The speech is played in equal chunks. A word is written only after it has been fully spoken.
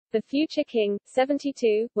The future king,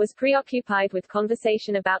 72, was preoccupied with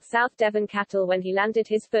conversation about South Devon cattle when he landed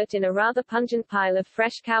his foot in a rather pungent pile of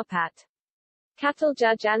fresh cowpat. Cattle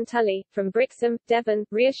judge Anne Tully, from Brixham, Devon,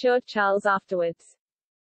 reassured Charles afterwards.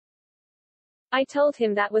 "I told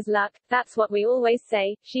him that was luck, that's what we always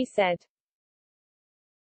say," she said.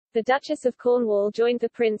 The Duchess of Cornwall joined the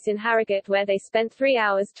prince in Harrogate where they spent 3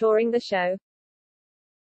 hours touring the show.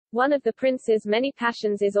 One of the prince's many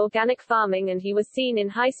passions is organic farming and he was seen in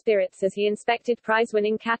high spirits as he inspected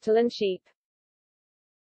prize-winning cattle and sheep.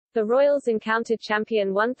 The royals encountered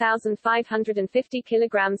champion 1,550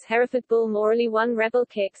 kg Hereford bull Morley One Rebel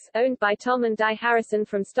Kicks, owned by Tom and Di Harrison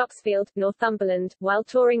from Stocksfield, Northumberland, while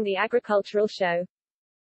touring the agricultural show.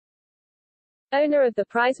 Owner of the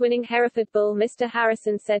prize-winning Hereford bull Mr.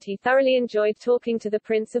 Harrison said he thoroughly enjoyed talking to the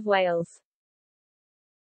Prince of Wales.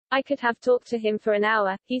 "I could have talked to him for an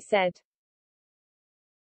hour," he said.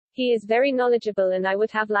 "He is very knowledgeable and I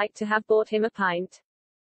would have liked to have bought him a pint."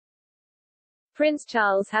 Prince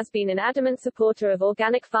Charles has been an adamant supporter of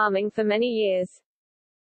organic farming for many years.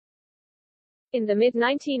 In the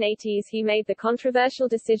mid-1980s he made the controversial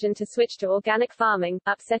decision to switch to organic farming,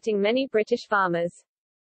 upsetting many British farmers.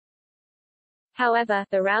 However,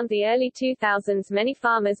 around the early 2000s many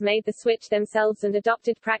farmers made the switch themselves and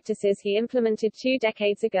adopted practices he implemented 2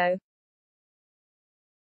 decades ago.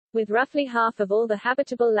 With roughly half of all the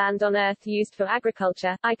habitable land on Earth used for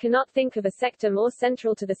agriculture, I cannot think of a sector more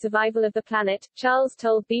central to the survival of the planet, Charles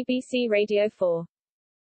told BBC Radio 4.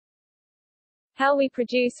 How we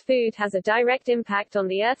produce food has a direct impact on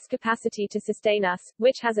the Earth's capacity to sustain us,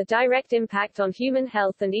 which has a direct impact on human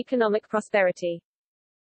health and economic prosperity.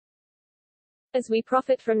 As we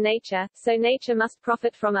profit from nature, so nature must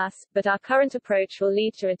profit from us, but our current approach will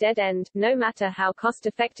lead to a dead end, no matter how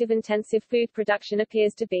cost-effective intensive food production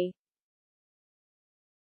appears to be.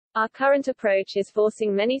 Our current approach is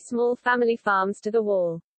forcing many small family farms to the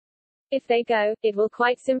wall. If they go, it will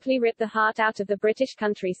quite simply rip the heart out of the British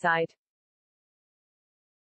countryside.